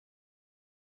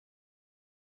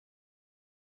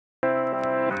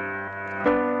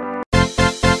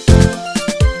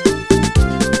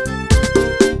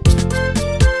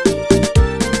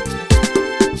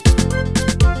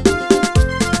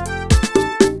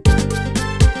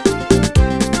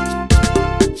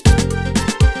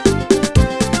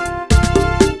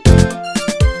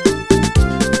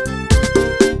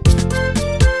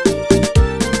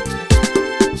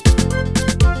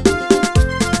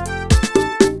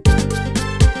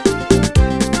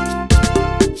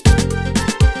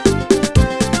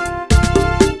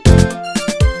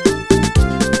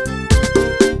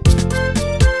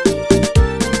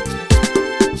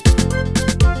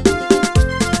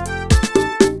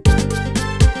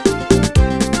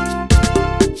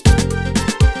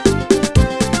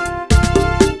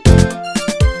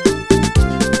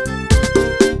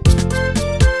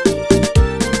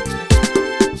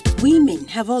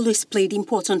always played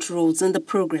important roles in the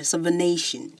progress of a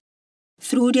nation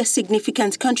through their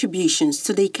significant contributions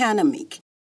to the economic,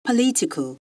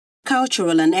 political,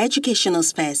 cultural, and educational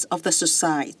spheres of the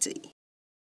society.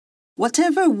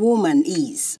 Whatever a woman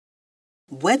is,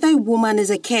 whether a woman is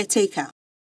a caretaker,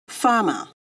 farmer,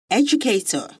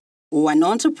 educator, or an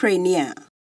entrepreneur,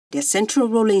 their central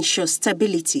role ensures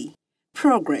stability,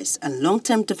 progress, and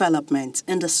long-term development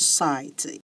in the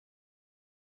society.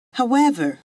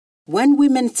 However, when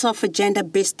women suffer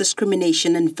gender-based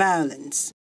discrimination and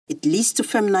violence, it leads to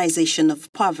feminization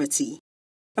of poverty,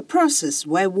 a process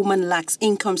where a woman lacks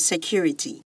income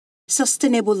security,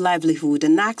 sustainable livelihood,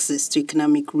 and access to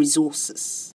economic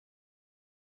resources.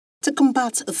 To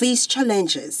combat these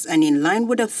challenges and in line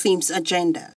with the theme's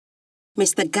agenda,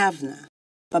 Mr. Governor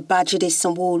Babajide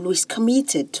Sanwo-Olu is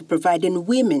committed to providing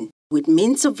women with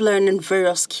means of learning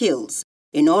various skills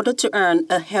in order to earn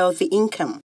a healthy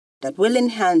income that will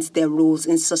enhance their roles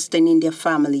in sustaining their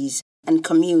families and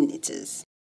communities.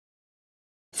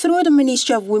 Through the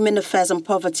Ministry of Women Affairs and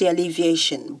Poverty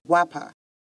Alleviation, Wapa,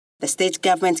 the state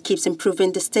government keeps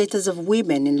improving the status of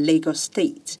women in Lagos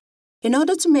State in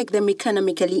order to make them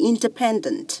economically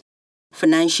independent,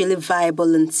 financially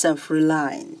viable, and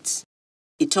self-reliant.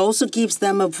 It also gives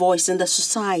them a voice in the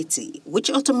society,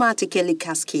 which automatically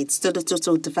cascades to the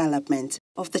total development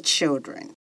of the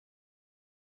children.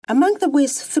 Among the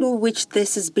ways through which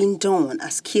this has been done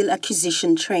are skill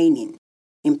acquisition training,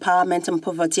 empowerment and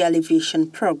poverty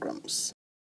alleviation programs.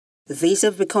 These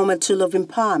have become a tool of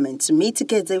empowerment to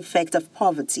mitigate the effect of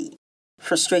poverty,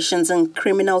 frustrations and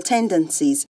criminal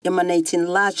tendencies emanating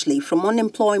largely from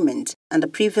unemployment and the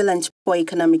prevalent poor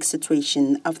economic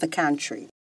situation of the country.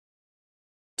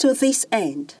 To this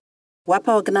end,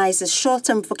 Wapa organizes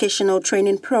short-term vocational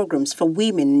training programs for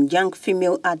women and young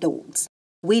female adults,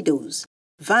 widows,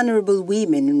 vulnerable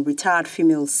women, and retired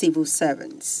female civil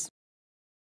servants.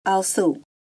 Also,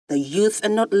 the youth are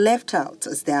not left out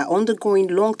as they are undergoing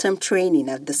long-term training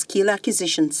at the skill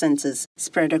acquisition centers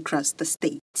spread across the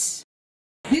states.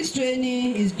 This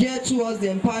training is geared towards the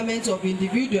empowerment of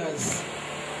individuals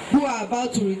who are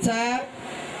about to retire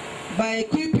by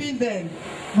equipping them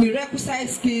with requisite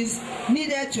skills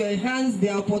needed to enhance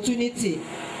their opportunity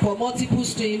for multiple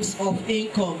streams of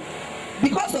income.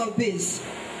 Because of this,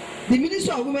 the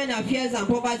Ministry of Women Affairs and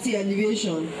Poverty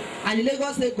Alleviation and the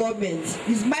Lagos State Government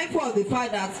is mindful of the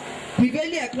fact that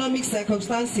prevailing economic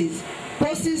circumstances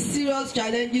poses serious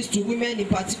challenges to women in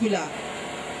particular,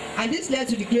 and this led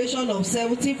to the creation of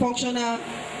 17 functional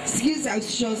skills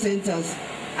acquisition centers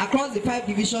across the 5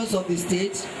 divisions of the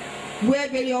state, where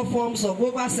various forms of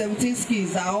over 17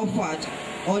 skills are offered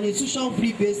on a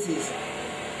tuition-free basis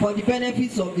for the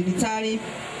benefits of the retiring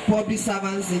public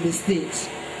servants in the state.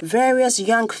 Various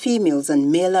young females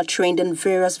and male are trained in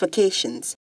various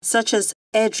vocations, such as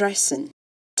hairdressing,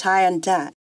 tie and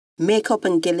dye, makeup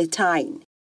and guillotine,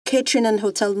 catering and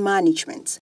hotel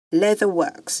management,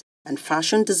 leatherworks, and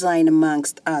fashion design,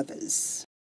 amongst others.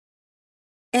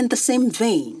 In the same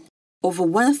vein, over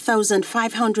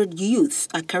 1,500 youth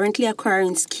are currently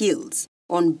acquiring skills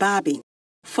on barbing,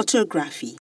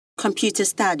 photography, computer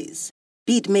studies,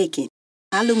 bead making,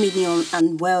 aluminium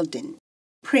and welding,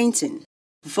 printing,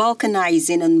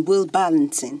 vulcanizing and wheel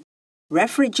balancing,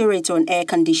 refrigerator and air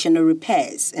conditioner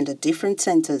repairs in the different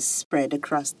centers spread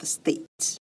across the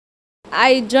state.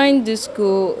 I joined this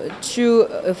school through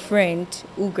a friend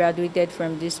who graduated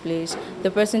from this place.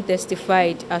 The person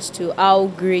testified as to how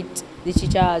great the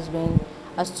teacher has been,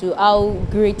 as to how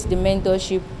great the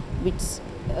mentorship with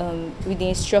the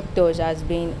instructors has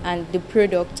been, and the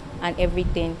product and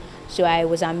everything. So I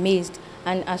was amazed.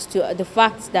 And as to the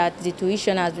fact that the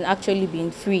tuition has actually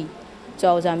been free,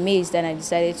 so I was amazed and I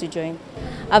decided to join.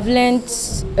 I've learned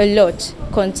a lot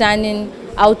concerning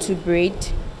how to braid.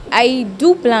 I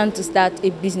do plan to start a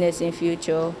business in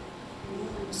future,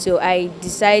 so I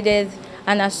decided,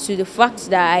 and as to the fact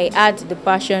that I had the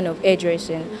passion of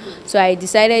hairdressing, so I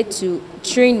decided to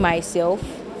train myself.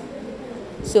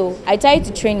 So I tried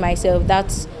to train myself.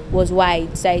 That was why I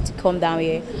decided to come down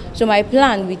here. So my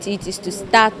plan with it is to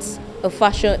start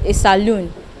a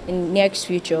salon in next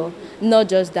future, not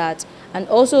just that, and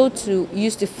also to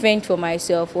use to fend for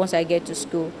myself once I get to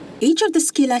school. Each of the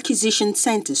skill acquisition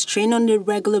centers train on a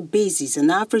regular basis an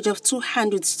average of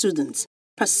 200 students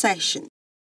per session.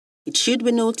 It should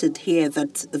be noted here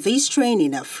that these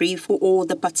training are free for all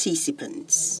the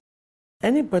participants.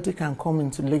 Anybody can come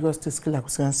into Lagos State Skill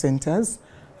Acquisition Centers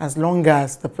as long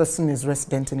as the person is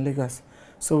resident in Lagos.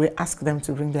 So we ask them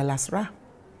to bring their LASRA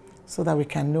so that we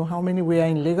can know how many we are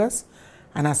in Lagos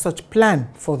and as such plan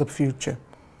for the future.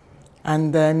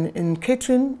 And then in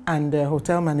catering and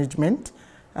hotel management,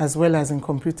 as well as in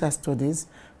computer studies,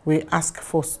 we ask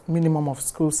for minimum of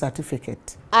school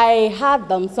certificate. I had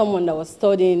someone that was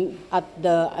studying at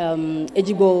the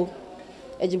Ejigbo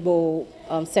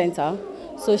Center.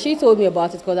 So she told me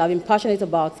about it because I've been passionate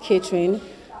about catering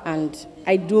and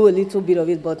I do a little bit of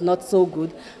it, but not so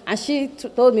good. And she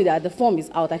told me that the form is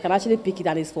out. I can actually pick it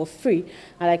and it's for free.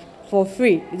 And like, for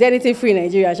free? Is there anything free in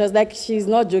Nigeria? She was like, she's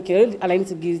not joking. All I need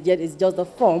to give is just the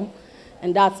form.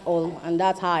 And that's all. And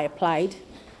that's how I applied.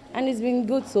 And it's been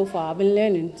good so far. I've been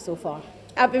learning so far.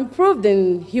 I've improved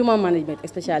in human management,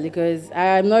 especially because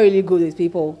I'm not really good with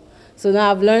people. So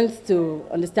now I've learned to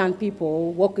understand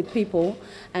people, work with people.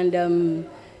 And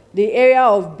the area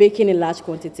of baking in large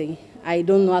quantity, I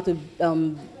don't know how to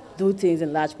do things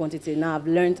in large quantity. Now I've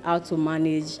learned how to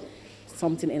manage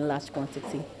something in large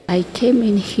quantity. I came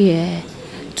in here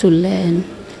to learn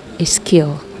a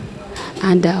skill.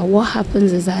 And what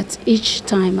happens is that each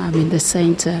time I'm in the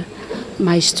center,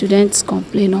 my students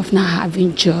complain of not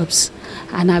having jobs.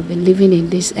 And I've been living in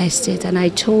this estate. And I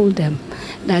told them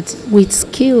that with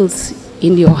skills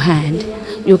in your hand,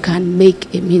 you can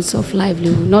make a means of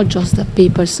livelihood, not just a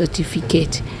paper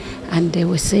certificate. And they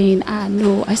were saying,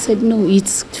 no. I said, no,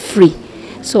 it's free.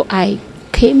 So I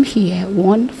came here,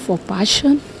 one, for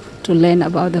passion, to learn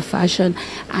about the fashion,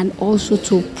 and also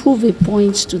to prove a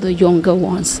point to the younger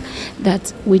ones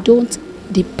that we don't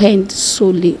depend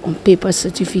solely on paper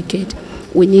certificate.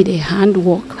 We need a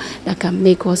handwork that can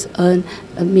make us earn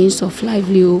a means of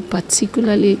livelihood,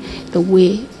 particularly the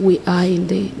way we are in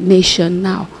the nation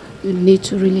now. You need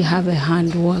to really have a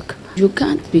handwork. You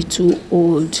can't be too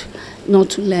old not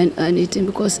to learn anything,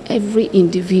 because every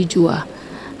individual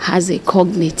has a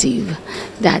cognitive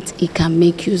that he can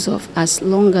make use of, as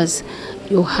long as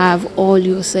you have all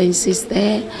your senses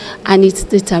there and it's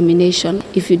determination.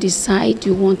 If you decide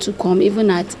you want to come,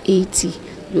 even at 80,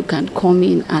 you can come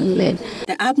in and learn.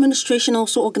 The administration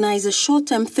also organizes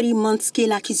short-term 3-month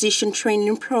skill acquisition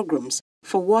training programs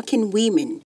for working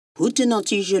women who do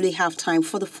not usually have time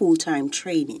for the full-time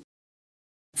training.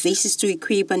 This is to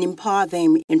equip and empower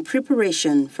them in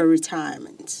preparation for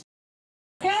retirement.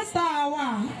 Class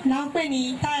wa na pe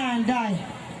ni tie and die.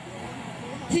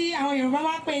 Tí àwọn Yorùbá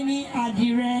máa pè ní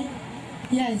àdìrẹ.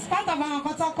 Yes, part of àwọn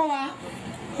kan tó kọ́ wa.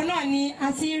 Ọ̀nà ni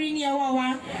àṣírí ní ọwọ́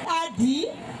wa. Àdì,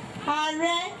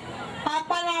 àrẹ,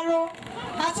 apáláró.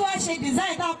 A tún wá ṣe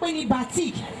design tá pè ní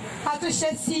batik. A tún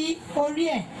ṣe sí orí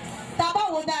ẹ̀. Tá bá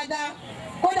wò dáadáa,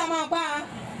 kódà máa bá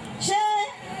ṣé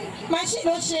machine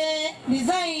ló ṣe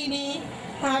design ni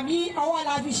àbí ọwọ́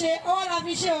la fi ṣe o,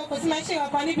 kò sí machine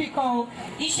kankan níbì kan o.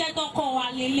 Iṣẹ́ tó kọ́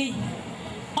wa lélẹ̀.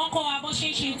 Wọ́n kọ́ wa bó ṣe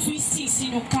ń ṣe twisting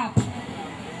sínú cap.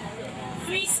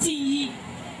 Twisting yìí,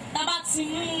 tá bá ti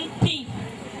mú pin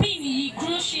yìí,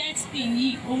 crochet pin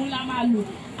yìí, òun la máa lò.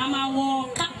 A máa wọ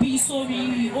cap yìí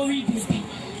sórí orí bèbè.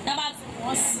 Tá bá ti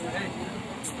wọ́ sí.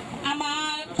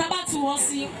 Tá bá ti wọ́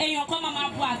sí, èèyàn kan máa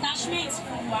bu attachment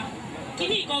fún wa.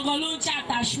 Kíní gangan ló ń jẹ́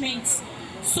attachment.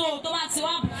 So tó bá ti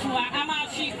wá fún wa, a máa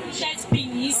fi crochet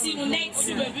pin yìí sínú net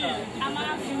bèbè. A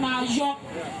máa fi máa yọ,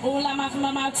 òun la máa fi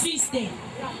máa twist ẹ̀.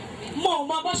 Mo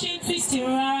mọ bó ṣe ń twist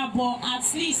rárá, but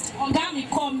at least ọ̀gá mi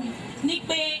kọ́ mi ní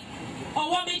pé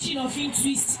ọwọ́ méjì ló fi ń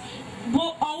twist.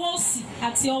 Bó ọwọ́ òsì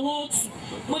àti ọwọ́ ọ̀tún.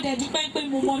 Mo dẹ̀ dúpẹ́ pé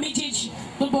mo mọ méjèèjì.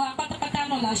 Gbogbo wa pátápátá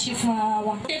náà la ṣe fún ara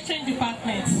wa. Catering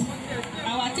department.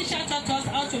 Our teacher taught us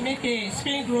how to make a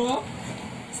spring roll,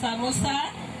 samosa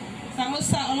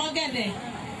ọlọ́gẹ̀dẹ̀,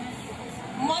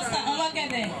 mọ́sà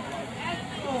ọlọ́gẹ̀dẹ̀,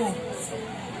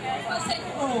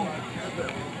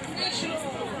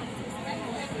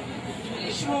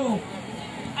 fish roll.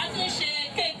 A tún ṣe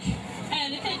cake.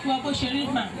 Ní cake wa bó ṣe rí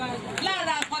mà.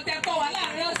 Lára àkọ́tẹ́ kọ́ wa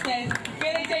láàrin ọ̀sẹ̀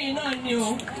péréje yìí náà ni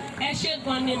o. Ẹ ṣé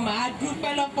gan ni màá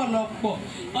dúpẹ́ lọ́pọ̀lọpọ̀.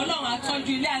 Ọlọ́run á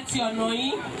tọ́jú ilé àti ọ̀nà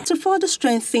yín. To further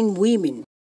strengthen women,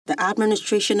 the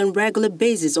administration on a regular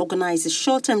basis organizes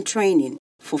short-term training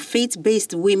for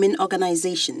faith-based women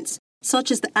organizations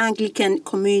such as the Anglican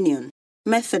Communion,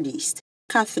 Methodist,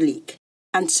 Catholic,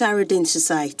 and Saracen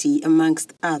Society,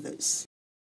 amongst others.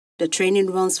 The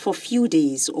training runs for few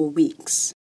days or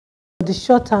weeks. For the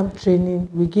short-term training,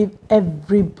 we give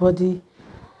everybody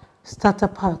starter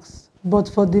packs. But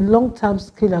for the long-term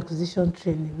skill acquisition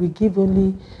training, we give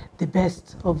only the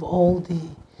best of all the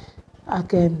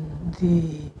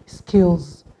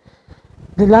skills.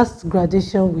 The last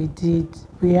graduation we did,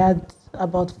 we had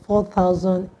about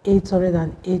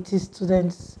 4,880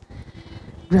 students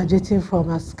graduating from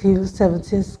our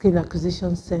 17 skill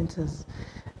acquisition centers.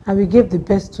 And we gave the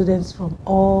best students from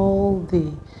all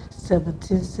the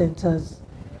 17 centers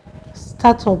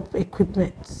startup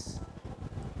equipment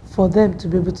for them to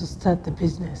be able to start the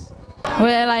business.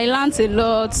 Well, I learned a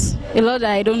lot that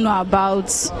I don't know about,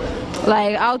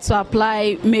 like how to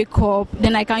apply makeup,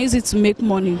 then I can use it to make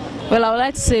money. Well, I would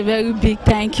like to say a very big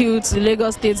thank you to the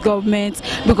Lagos State government,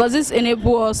 because this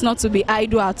enables us not to be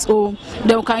idle at home.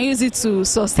 Then we can use it to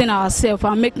sustain ourselves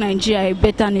and make Nigeria a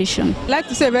better nation. I'd like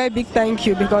to say a very big thank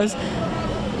you, because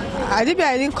I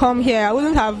didn't come here, I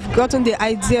wouldn't have gotten the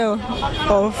idea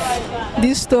of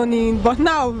this stoning. But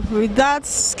now, with that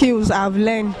skills I've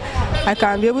learned, I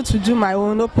can be able to do my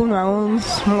own, open my own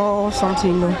small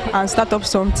something, and start up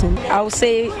something. I would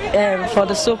say for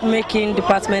the soap making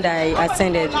department I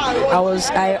attended, I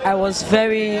was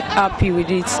very happy with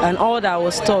it, and all that I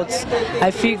was taught,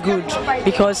 I feel good,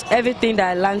 because everything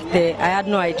that I learned there, I had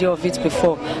no idea of it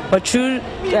before. But through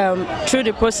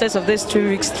the process of this 2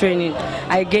 weeks training,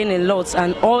 I gained a lot,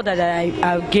 and all that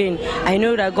I've gained, I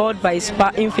know that God, by His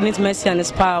infinite mercy and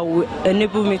His power, will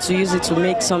enable me to use it to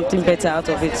make something better out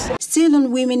of it. Still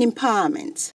on women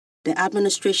empowerment, the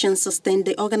administration sustained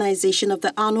the organization of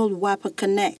the annual Wapa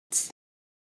Connect.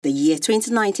 The year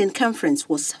 2019 conference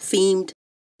was themed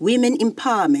Women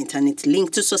Empowerment and its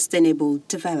link to sustainable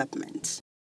development.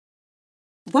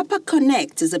 Wapa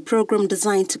Connect is a program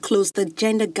designed to close the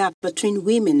gender gap between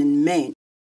women and men,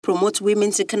 promote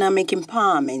women's economic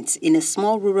empowerment in a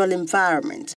small rural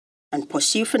environment, and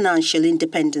pursue financial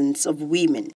independence of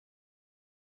women.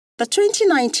 The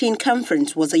 2019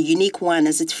 conference was a unique one,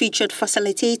 as it featured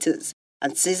facilitators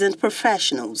and seasoned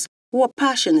professionals who are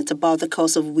passionate about the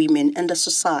cause of women and the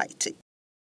society.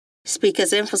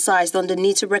 Speakers emphasized on the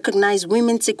need to recognize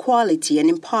women's equality and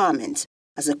empowerment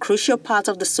as a crucial part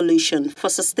of the solution for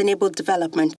Sustainable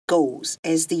Development Goals,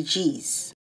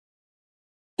 SDGs.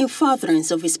 In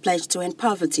furtherance of his pledge to end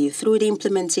poverty through the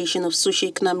implementation of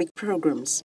socio-economic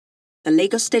programs, the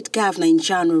Lagos State Governor in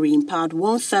January empowered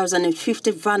 1,050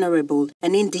 vulnerable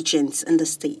and indigents in the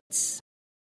states.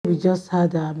 We just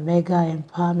had a mega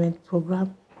empowerment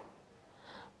program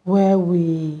where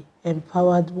we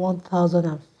empowered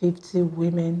 1,050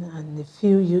 women and a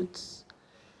few youths.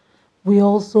 We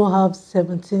also have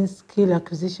 17 skill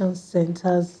acquisition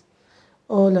centers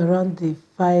all around the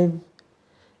 5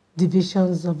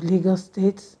 divisions of Lagos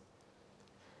State.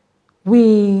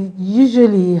 We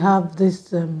usually have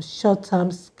this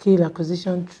short-term skill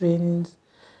acquisition trainings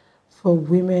for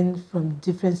women from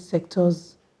different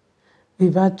sectors.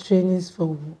 We've had trainings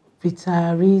for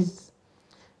retirees.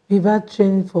 We've had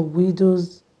training for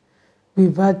widows.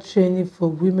 We've had training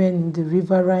for women in the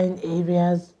riverine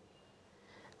areas.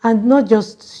 And not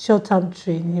just short-term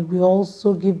training, we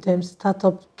also give them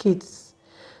startup kits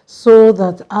so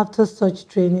that after such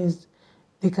trainings,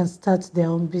 they can start their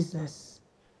own business.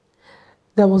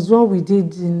 There was one we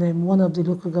did in one of the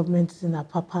local governments in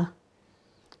Apapa.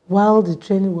 While the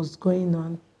training was going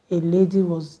on, a lady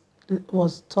was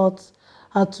taught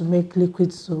how to make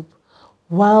liquid soap.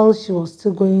 While she was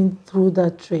still going through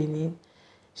that training,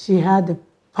 she had a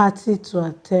party to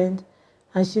attend,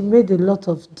 and she made a lot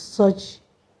of such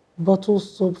bottle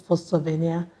soap for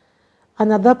souvenir.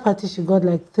 And at that party, she got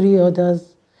like 3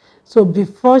 others. So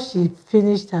before she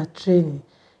finished her training,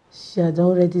 she had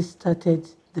already started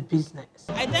the business.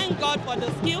 I thank God for the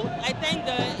skill. I thank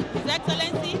His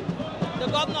Excellency, the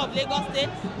Governor of Lagos State,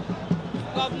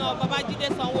 Governor Babajide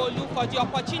Sanwo-Olu, for the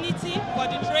opportunity, for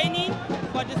the training,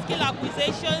 for the skill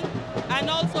acquisition, and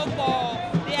also for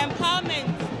the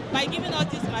empowerment by giving us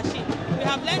this machine. We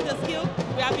have learned the skill,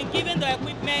 we have been given the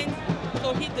equipment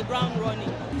to hit the ground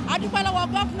running. Adúpẹ́ lọ́wọ́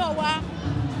Governor wa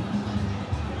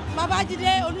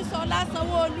Babajide Olúṣọlá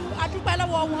Sanwó-Olú, adúpẹ́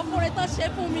lọ́wọ́ wọn fún oore tó ṣe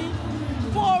fún mi,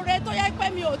 fún oore tó yẹ pé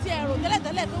mi ò ti ẹ̀rọ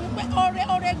tẹ́lẹ̀tẹ́lẹ̀ tó ń pẹ́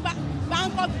oore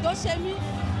gbáǹkọ́bì tó ṣe mí.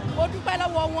 Mo dúpẹ́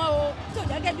lọ́wọ́ wọn o, tí ò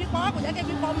jẹ́ kébi pa wá, kò jẹ́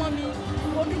kébi pa ọmọ mi.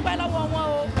 Mo dúpẹ́ lọ́wọ́ wọn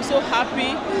o. I'm so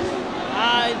happy.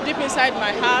 Deep inside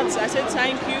my heart, I say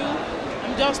thank you.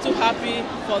 I'm just too happy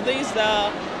for this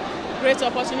great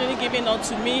opportunity given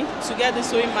unto me to get the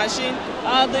sewing machine.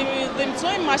 The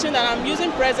sewing machine that I'm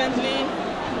using presently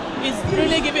is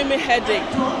really giving me headache.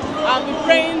 I'll be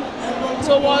praying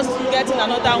towards getting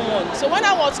another one. So when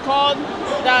I was called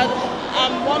that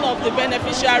I'm one of the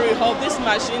beneficiaries of this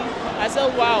machine, I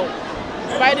said, wow,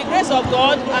 by the grace of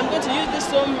God, I'm going to use this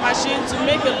sewing machine to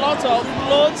make a lot of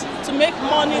clothes, to make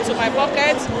money to my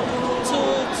pocket,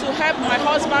 to help my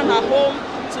husband at home,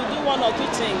 to do 1 or 2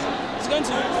 things. It's going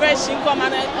to fresh income,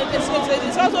 and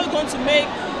it's also going to make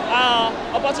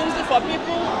opportunity for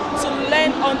people to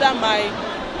learn under my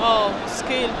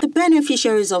skill. The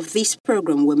beneficiaries of this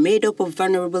program were made up of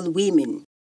vulnerable women,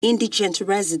 indigent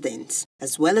residents,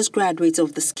 as well as graduates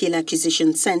of the skill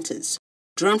acquisition centers,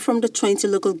 drawn from the 20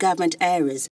 local government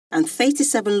areas and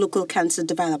 37 local council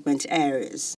development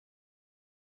areas.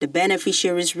 The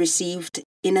beneficiaries received,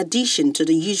 in addition to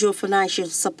the usual financial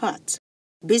support,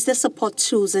 business support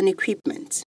tools and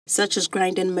equipment, such as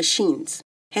grinding machines,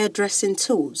 hairdressing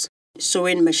tools,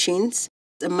 sewing machines,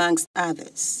 amongst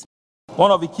others. One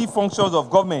of the key functions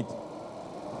of government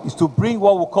is to bring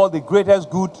what we call the greatest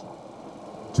good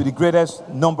to the greatest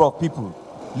number of people.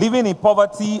 Living in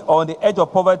poverty or on the edge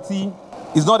of poverty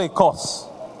is not a cause.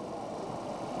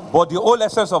 But the whole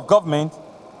essence of government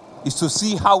is to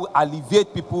see how we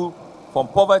alleviate people from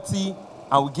poverty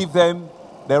and we give them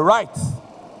the right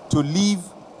to live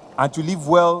and to live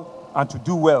well and to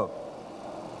do well.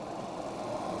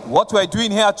 What we're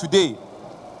doing here today,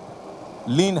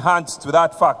 lean hands to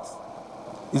that fact,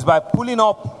 is by pulling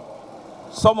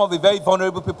up some of the very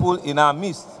vulnerable people in our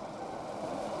midst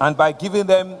and by giving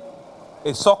them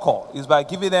a succor, is by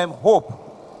giving them hope,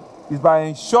 is by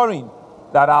ensuring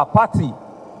that our party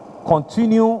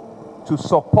continue to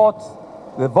support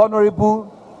the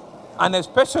vulnerable and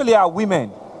especially our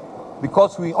women,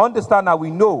 because we understand and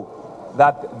we know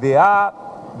that they are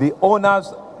the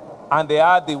owners and they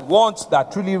are the ones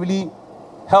that truly really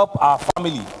help our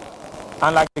family.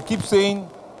 And like I keep saying,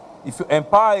 if you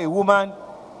empower a woman,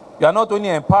 you are not only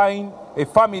empowering a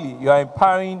family, you are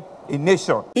empowering a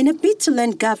nation. In a bid to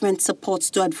lend government support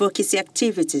to advocacy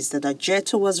activities that are geared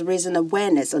towards raising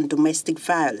awareness on domestic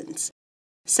violence,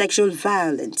 sexual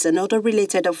violence, and other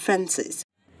related offenses,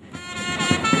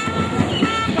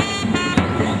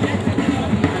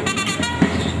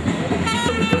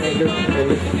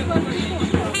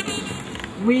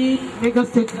 we, Lagos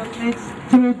State Government,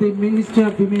 through the Ministry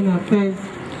of Women Affairs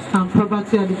and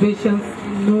Poverty Alleviation,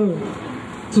 no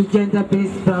to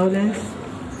gender-based violence.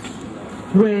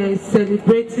 We're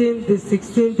celebrating the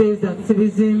 16 days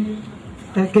activism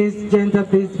against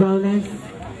gender-based violence,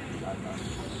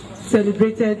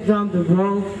 celebrated around the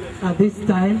world at this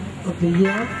time of the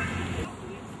year,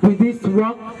 with this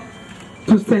work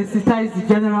to sensitize the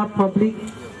general public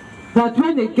that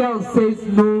when a girl says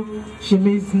no, she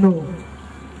means no,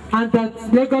 and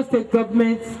that Lagos State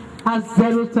Government has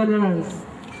zero tolerance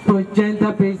for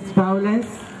gender-based violence,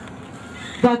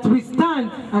 that we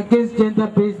stand against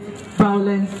gender-based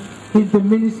violence in the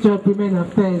Ministry of Women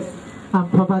Affairs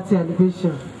and Poverty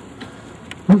Alleviation.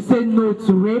 We say no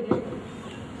to rape,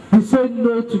 we say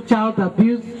no to child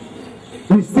abuse,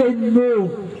 we say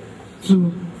no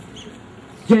to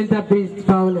gender-based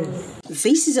violence.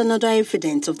 This is another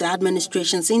evidence of the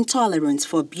administration's intolerance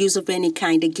for abuse of any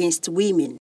kind against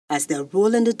women, as their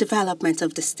role in the development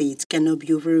of the state cannot be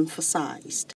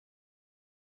overemphasized.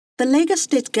 The Lagos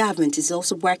State Government is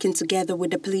also working together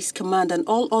with the Police Command and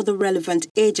all other relevant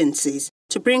agencies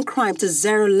to bring crime to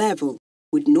zero level,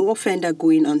 with no offender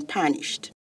going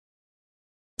unpunished.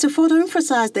 To further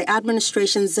emphasize the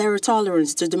administration's zero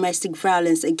tolerance to domestic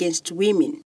violence against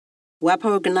women, Wapa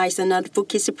organized an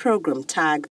advocacy program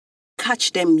tagged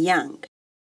Catch Them Young.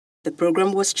 The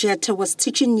program was geared towards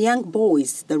teaching young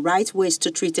boys the right ways to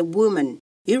treat a woman,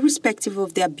 irrespective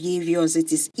of their behavior, as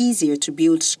it is easier to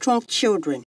build strong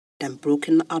children than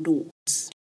broken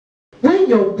adults. When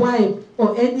your wife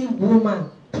or any woman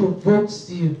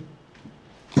provokes you,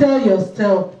 tell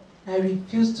yourself, I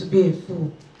refuse to be a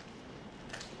fool.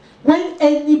 When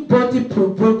anybody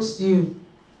provokes you,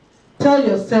 tell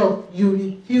yourself you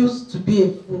refuse to be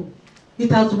a fool.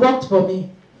 It has worked for me,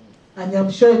 and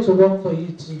I'm sure it will work for you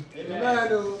too.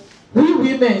 Amen. We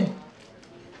women,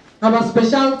 our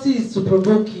specialty is to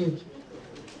provoke you.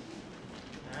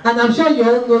 And I'm sure you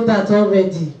all know that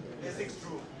already.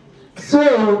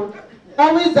 So,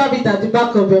 always have it at the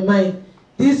back of your mind.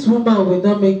 This woman will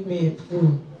not make me a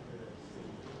fool.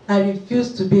 I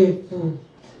refuse to be a fool.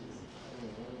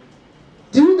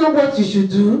 Do you know what you should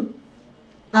do?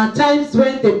 At times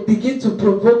when they begin to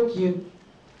provoke you,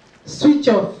 switch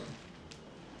off.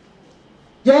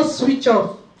 Just switch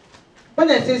off.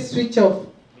 When I say switch off,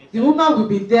 the woman will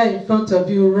be there in front of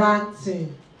you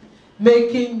ranting,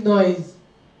 making noise.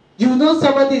 You know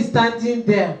somebody is standing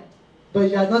there, but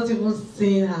you are not even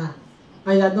seeing her,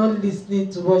 and you are not listening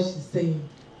to what she's saying.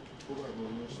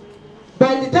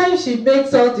 By the time she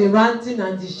makes all the ranting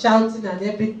and the shouting and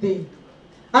everything,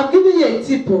 I'm giving you a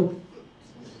tip.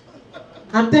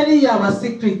 I'm telling you our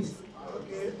secret.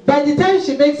 By the time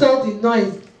she makes all the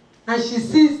noise and she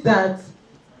sees that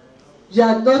you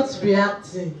are not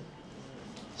reacting,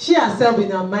 she herself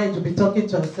in her mind will be talking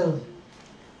to herself.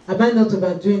 Am I not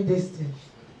overdoing this thing?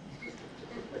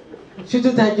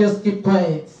 Shouldn't I just keep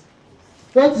quiet?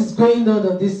 What is going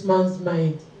on this man's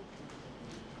mind?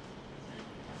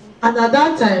 And at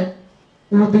that time,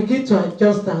 we will begin to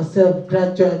adjust ourselves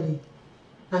gradually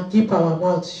and keep our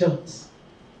mouth shut.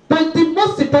 But the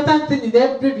most important thing in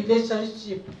every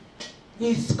relationship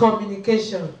is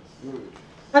communication.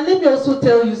 And let me also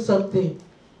tell you something.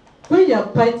 When you are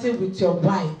fighting with your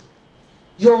wife,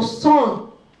 your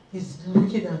son is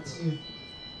looking at you.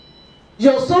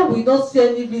 Your son will not see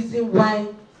any reason why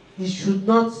he should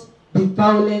not be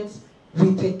violent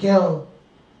with a girl.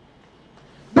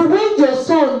 But when your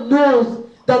son knows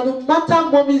that no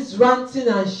matter mommy's ranting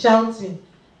and shouting,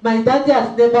 my daddy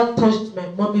has never touched my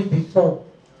mommy before,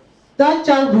 that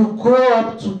child will grow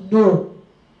up to know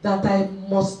that I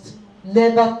must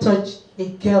never touch a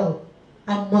girl.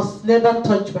 I must never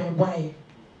touch my wife.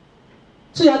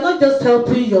 So you're not just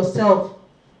helping yourself,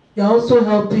 you're also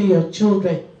helping your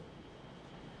children.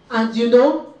 And you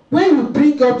know, when you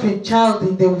bring up a child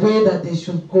in the way that they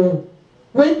should go,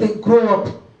 when they grow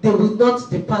up, they will not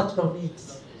depart from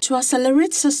it. To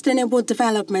accelerate sustainable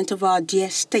development of our dear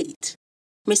state,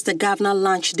 Mr. Governor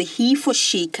launched the He for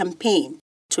She campaign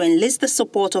to enlist the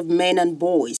support of men and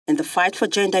boys in the fight for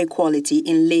gender equality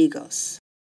in Lagos.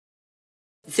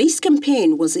 This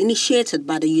campaign was initiated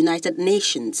by the United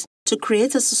Nations to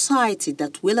create a society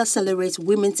that will accelerate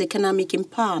women's economic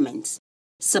empowerment,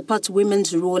 support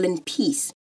women's role in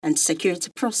peace and security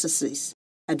processes,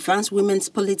 advance women's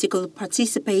political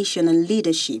participation and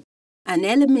leadership, and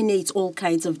eliminate all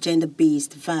kinds of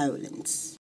gender-based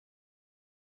violence.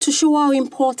 To show how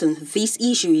important this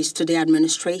issue is to the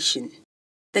administration,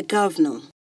 the Governor,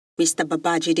 Mr.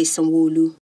 Babajide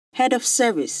Sanwo-Olu, Head of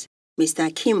Service, Mr.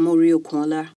 Akim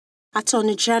Moriokunla,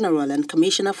 Attorney General and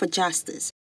Commissioner for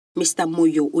Justice, Mr.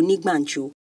 Moyo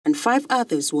Onabanjo, and 5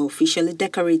 others were officially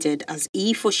decorated as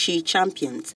He for She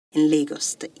champions in Lagos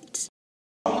State.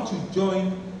 I want to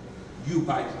join you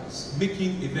by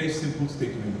making a very simple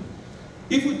statement.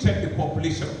 If you check the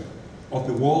population of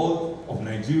the world, of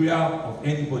Nigeria, of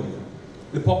anybody,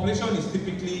 the population is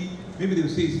typically, maybe they'll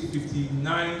say it's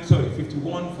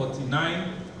 51,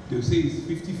 49, they'll say it's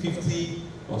 50-50,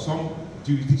 or some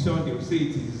jurisdiction, they'll say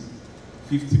it is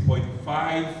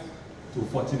 50.5 to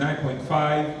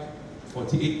 49.5,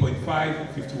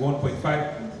 48.5,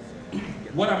 51.5.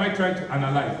 What am I trying to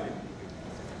analyze?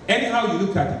 Anyhow you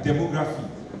look at the demography,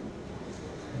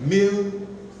 male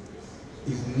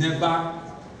is never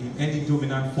in any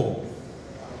dominant form.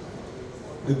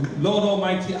 The Lord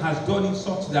Almighty has done it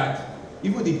such that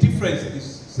even the difference is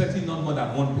certainly not more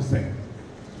than 1%.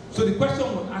 So the question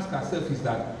we'll ask ourselves is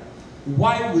that,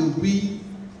 why will we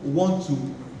want to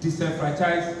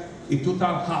disenfranchise a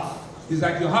total half? It's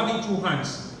like you're having 2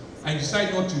 hands and you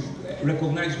decide not to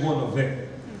recognize one of them.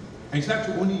 And you decide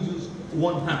to only use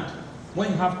 1 hand when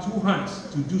you have 2 hands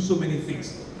to do so many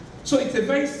things. So it's a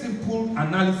very simple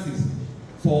analysis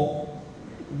for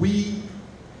we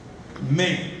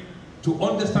men to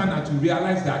understand and to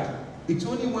realize that it's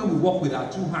only when we work with our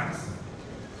 2 hands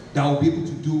that we'll be able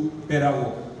to do better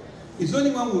work. It's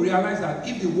only when we realize that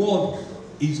if the world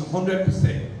is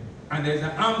 100% and there's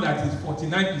an arm that is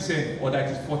 49% or that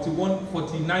is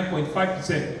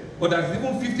 49.5% or that's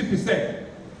even 50%,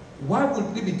 why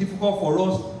would it be difficult for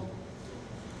us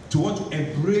to want to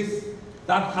embrace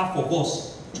that half of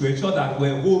us to ensure that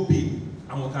we're whole being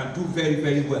and we can do very,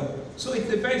 very well? So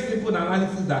it's a very simple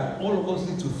analysis that all of us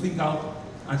need to think out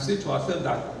and say to ourselves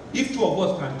that if 2 of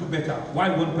us can do better, why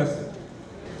 1 person?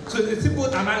 So it's a simple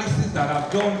analysis that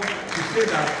I've done to say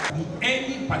that in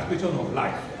any participation of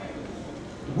life,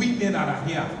 we men that are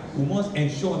here, we must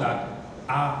ensure that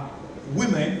our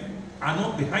women are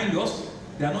not behind us,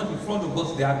 they are not in front of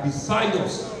us, they are beside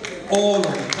us all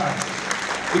of the time.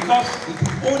 Because it is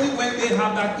only when they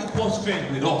have that equal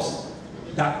strength with us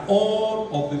that all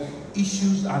of the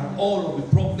issues and all of the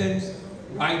problems,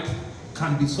 right,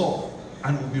 can be solved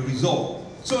and will be resolved.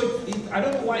 So I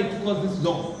don't know why it took us this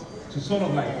long to sort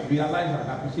of like realize and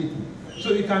appreciate it.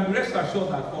 So you can rest assured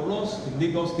that for us in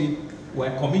Lagos State,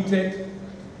 we're committed.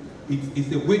 It's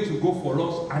the way to go for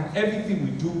us, and everything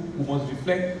we do, we must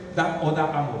reflect that other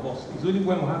arm of us. It's only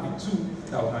when we have the 2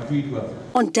 that we can do it well.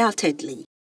 Undoubtedly,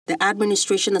 the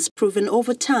administration has proven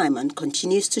over time and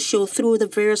continues to show through the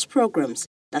various programs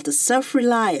that a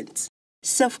self-reliant,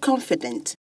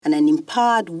 self-confident, and an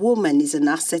empowered woman is an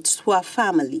asset to our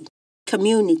family,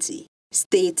 community,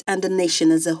 state, and the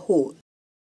nation as a whole.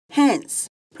 Hence,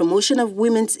 promotion of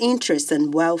women's interests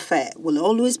and welfare will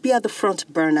always be at the front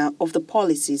burner of the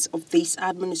policies of this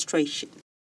administration.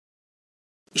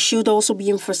 It should also be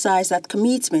emphasized that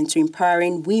commitment to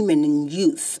empowering women and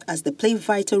youth as they play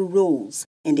vital roles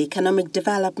in the economic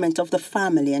development of the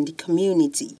family and the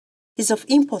community is of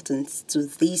importance to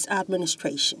this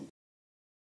administration.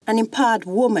 An empowered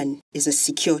woman is a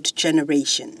secured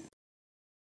generation.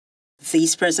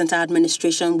 This present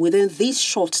administration within this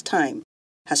short time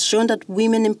has shown that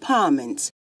women empowerment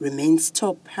remains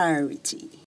top priority.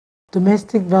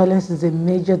 Domestic violence is a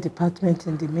major department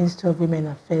in the Ministry of Women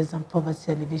Affairs and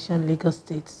Poverty Alleviation, Lagos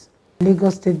State.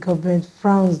 Lagos State government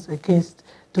frowns against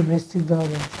domestic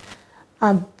violence.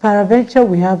 And peradventure,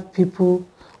 we have people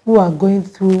who are going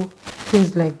through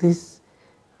things like this.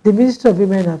 The Ministry of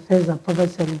Women Affairs and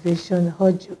Poverty Alleviation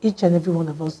urge each and every one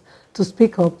of us to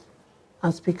speak up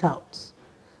and speak out.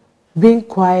 Being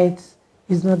quiet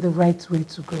is not the right way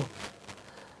to go.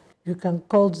 You can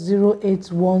call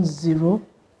 0810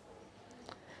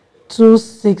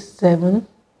 267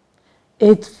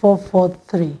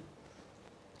 8443.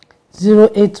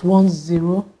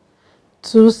 0810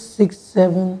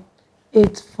 267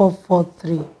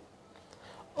 8443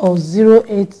 or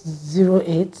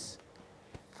 0808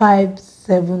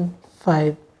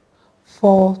 575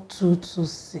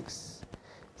 4226.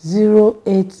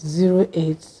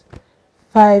 0808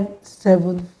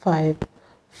 575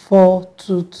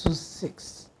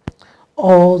 4226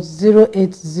 or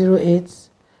 0808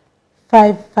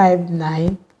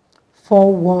 559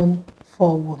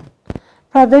 4141.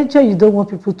 Peradventure, you don't want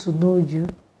people to know you.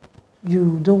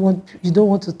 You don't want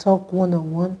to talk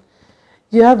one-on-one.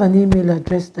 You have an email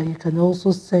address that you can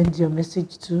also send your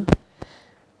message to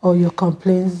or your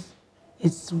complaints.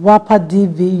 It's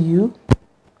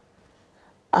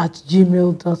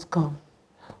wapadvu@gmail.com.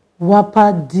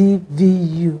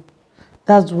 wapadvu.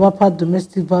 That's Wapa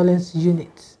Domestic Violence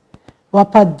Unit.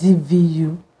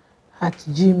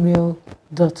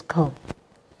 wapadvu@gmail.com.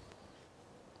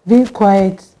 Being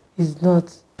quiet is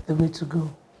not the way to go.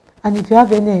 And if you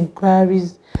have any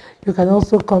inquiries, you can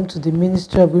also come to the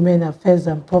Ministry of Women Affairs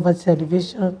and Poverty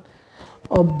Alleviation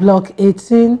or Block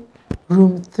 18,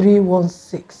 Room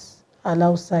 316,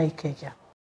 Alausa, Ikeja.